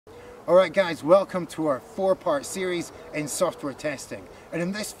Alright guys, welcome to our 4-part series in software testing. And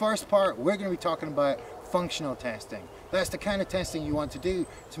in this first part, we're going to be talking about functional testing. That's the kind of testing you want to do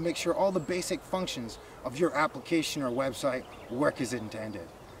to make sure all the basic functions of your application or website work as intended.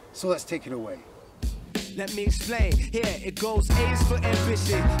 So let's take it away. Let me explain. Here it goes. A is for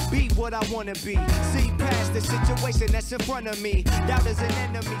ambition. Be what I want to be. See past the situation that's in front of me. Doubt is an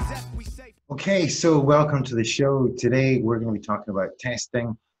enemy. We say. Okay, so welcome to the show. Today we're going to be talking about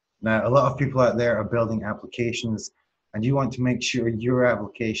testing. Now, a lot of people out there are building applications, and you want to make sure your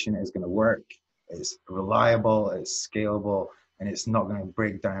application is going to work, it's reliable, it's scalable, and it's not going to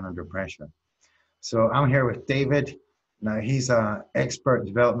break down under pressure. So I'm here with David. Now, he's an expert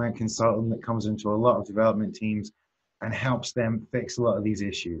development consultant that comes into a lot of development teams and helps them fix a lot of these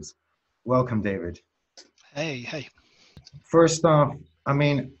issues. Welcome, David. Hey. First off,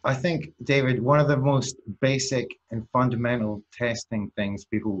 I think, David, one of the most basic and fundamental testing things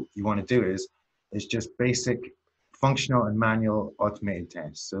you want to do is just basic functional and manual automated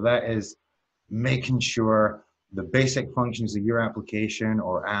tests. So that is making sure the basic functions of your application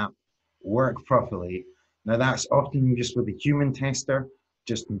or app work properly. Now that's often just with a human tester,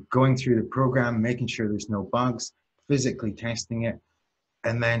 just going through the program, making sure there's no bugs, physically testing it.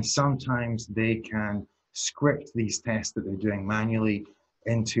 And then sometimes they can script these tests that they're doing manually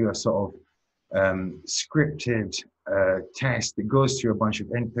into a sort of scripted test that goes through a bunch of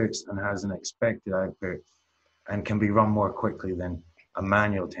inputs and has an expected output and can be run more quickly than a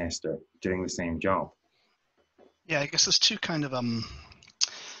manual tester doing the same job. Yeah, I guess there's two kind of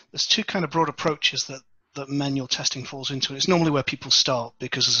broad approaches that manual testing falls into. It's normally where people start,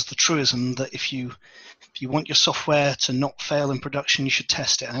 because there's the truism that if you want your software to not fail in production, you should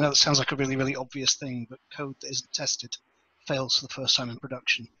test it. And I know that sounds like a really, really obvious thing, but code that isn't tested fails for the first time in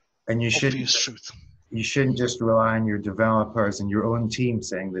production. And you shouldn't just rely on your developers and your own team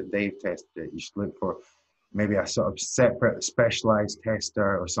saying that they've tested it. You should look for maybe a sort of separate specialized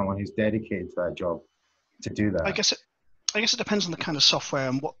tester or someone who's dedicated to that job to do that. I guess it depends on the kind of software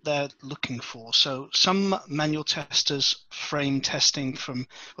and what they're looking for. So some manual testers frame testing from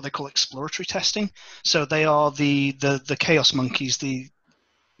what they call exploratory testing. So they are the chaos monkeys,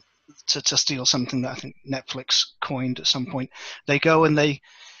 to steal something that I think Netflix coined at some point. They go and they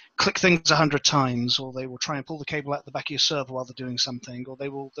click things 100 times, or they will try and pull the cable out the back of your server while they're doing something, or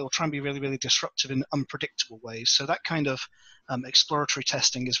they'll try and be really, really disruptive in unpredictable ways. So that kind of exploratory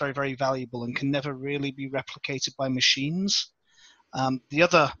testing is very, very valuable and can never really be replicated by machines. The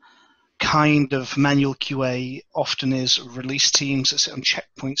other kind of manual QA often is release teams that sit on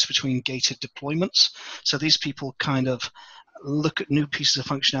checkpoints between gated deployments. So these people kind of look at new pieces of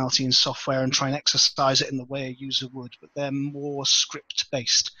functionality in software and try and exercise it in the way a user would, but they're more script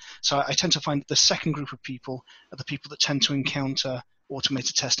based. So I tend to find that the second group of people are the people that tend to encounter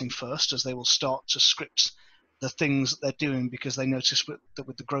automated testing first, as they will start to script the things that they're doing, because they notice that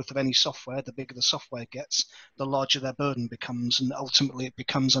with the growth of any software, the bigger the software gets, the larger their burden becomes, and ultimately it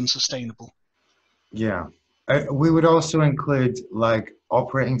becomes unsustainable. Yeah. We would also include like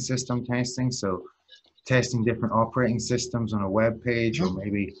operating system testing. So testing different operating systems on a web page, or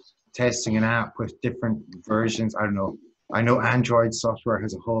maybe testing an app with different versions. I don't know. I know Android software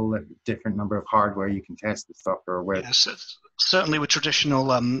has a whole different number of hardware you can test the software with. Yes, certainly with traditional,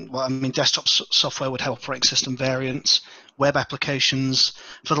 desktop software would have operating system variants. Web applications,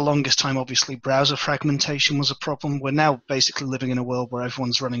 for the longest time, obviously, browser fragmentation was a problem. We're now basically living in a world where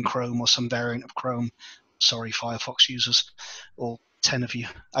everyone's running Chrome or some variant of Chrome. Sorry, Firefox users, or 10 of you.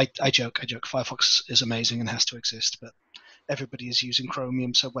 I joke. Firefox is amazing and has to exist, but everybody is using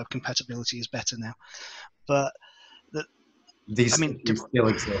Chromium, so web compatibility is better now. But these still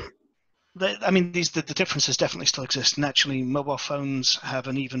exist. The differences definitely still exist, and actually mobile phones have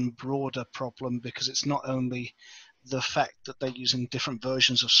an even broader problem, because it's not only the fact that they're using different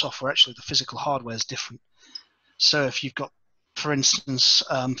versions of software, actually the physical hardware is different. So if you've got, for instance,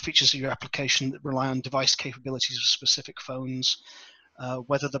 features of your application that rely on device capabilities of specific phones,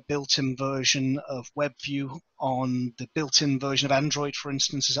 whether the built-in version of WebView on the built-in version of Android, for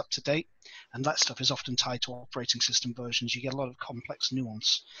instance, is up to date, and that stuff is often tied to operating system versions. You get a lot of complex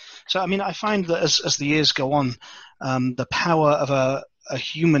nuance. So, I find that as the years go on, the power of a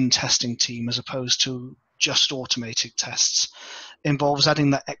human testing team, as opposed to just automated tests, involves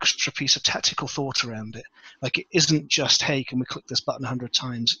adding that extra piece of tactical thought around it. Like, it isn't just, hey, can we click this button 100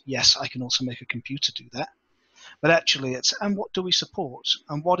 times? Yes, I can also make a computer do that. But actually it's, and what do we support?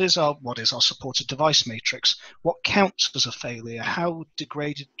 And what is our supported device matrix? What counts as a failure? How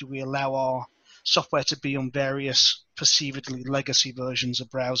degraded do we allow our software to be on various perceivedly legacy versions of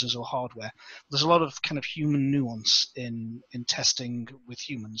browsers or hardware. There's a lot of kind of human nuance in testing with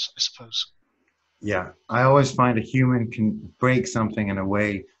humans, I suppose. Yeah, I always find a human can break something in a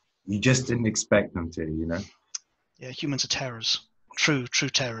way you just didn't expect them to, you know? Yeah, humans are terrors. True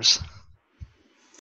terrors.